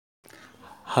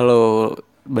Halo,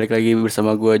 balik lagi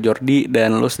bersama gue Jordi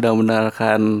dan lu sedang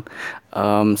mendengarkan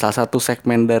salah satu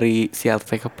segmen dari si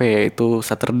TKP yaitu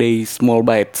Saturday Small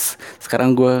Bites.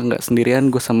 Sekarang gue nggak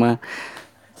sendirian, gue sama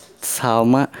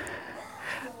Salma,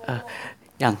 eh,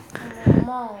 yang,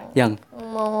 Ngomong, yang,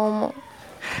 ngomong,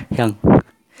 yang.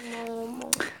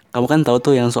 ngomong, Kamu kan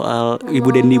tahu tuh yang soal ibu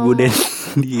ngomong,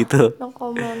 Dendi itu, no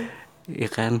comment,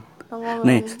 ya kan? no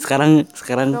Nih, comment,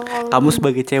 sekarang no kamu comment,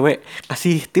 sebagai cewek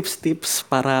kasih tips-tips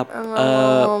para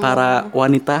nggak para ngomong,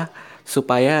 wanita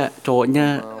supaya nggak cowoknya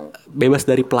mau, bebas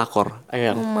dari pelakor.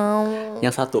 Ayo nggak mau,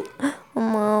 yang satu. nggak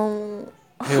mau.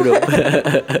 Ayo dong.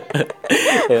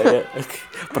 Ya.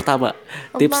 Pertama,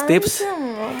 Apaan tips-tips sih nggak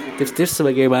mau? tips-tips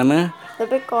sebagaimana?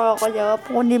 Tapi kalau aku jawab,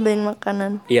 aku dibeliin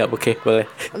makanan. Iya, oke, boleh.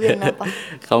 Beliin apa?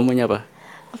 Kamu mau nyapa?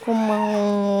 Aku mau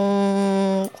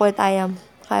kulit ayam,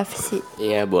 KFC.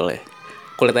 Iya, boleh.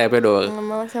 Kulit ayamnya doang. Nggak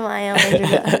mau sama ayamnya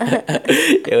juga.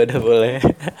 Ya udah boleh.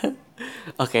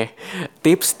 Oke,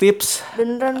 tips-tips.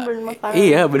 Beneran beliin makanan.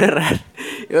 Iya beneran.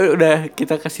 Ya udah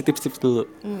kita kasih tips-tips dulu.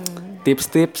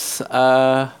 Tips-tips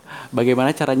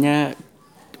bagaimana caranya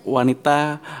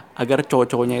wanita agar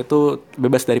cowok-cowoknya itu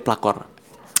bebas dari pelakor.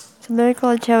 Sebenarnya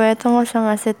kalau cewek itu nggak usah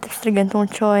ngasih tips, tergantung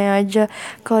cowoknya aja.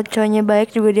 Kalau cowoknya baik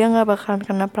juga dia nggak bakalan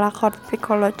kena pelakor. Tapi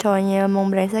kalau cowoknya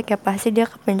emang brengsek ya pasti dia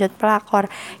kepenjat pelakor.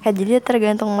 Ya jadi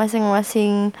tergantung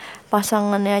masing-masing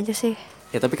pasangannya aja sih.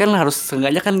 Ya tapi kan harus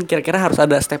seenggaknya kan kira-kira harus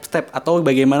ada step-step atau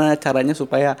bagaimana caranya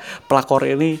supaya pelakor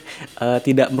ini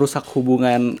tidak merusak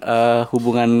hubungan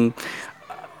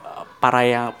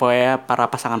para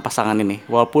pasangan-pasangan ini.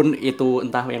 Walaupun itu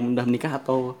entah yang udah menikah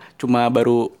atau cuma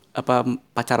baru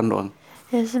pacaran doang.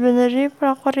 Ya sebenarnya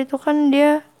pelakor itu kan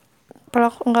dia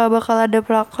nggak bakal ada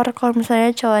pelakor kalau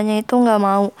misalnya cowoknya itu nggak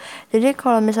mau. Jadi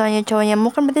kalau misalnya cowoknya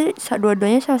mau kan berarti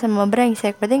dua-duanya sama-sama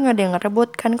brengsek, berarti nggak ada yang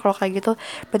ngerebut kan. Kalau kayak gitu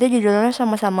berarti judulnya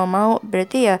sama-sama mau,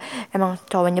 berarti ya emang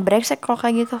cowoknya brengsek kalau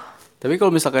kayak gitu. Tapi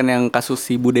kalau misalkan yang kasus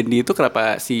si Bu Dendi itu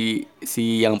kenapa si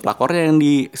yang pelakornya yang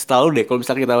di selalu deh kalau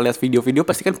misalkan kita lihat video-video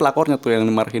pasti kan pelakornya tuh yang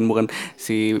dimarahin bukan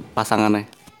si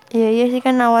pasangannya. Iya iya sih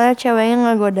kan awalnya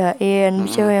ceweknya ngegodain, Heeh.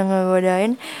 cewek yang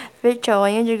ngegodain, tapi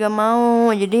cowoknya juga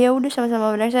mau. Jadi ya udah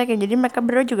sama-sama brengsek ya. Jadi mereka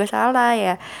berdua juga salah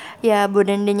ya. Ya Bu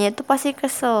Dendinya itu pasti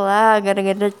kesel lah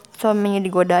gara-gara suaminya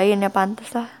digodain ya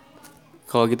pantas lah.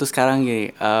 Kalau gitu sekarang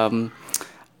gini,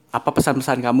 apa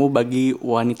pesan-pesan kamu bagi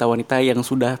wanita-wanita yang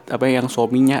sudah yang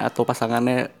suaminya atau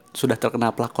pasangannya sudah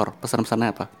terkena pelakor?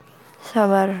 Pesan-pesannya apa?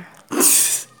 Sabar.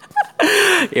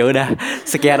 Ya udah,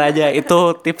 sekian aja itu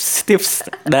tips-tips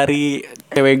dari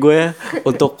cewek gue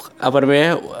untuk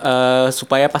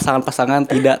supaya pasangan-pasangan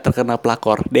tidak terkena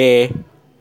pelakor. Deh.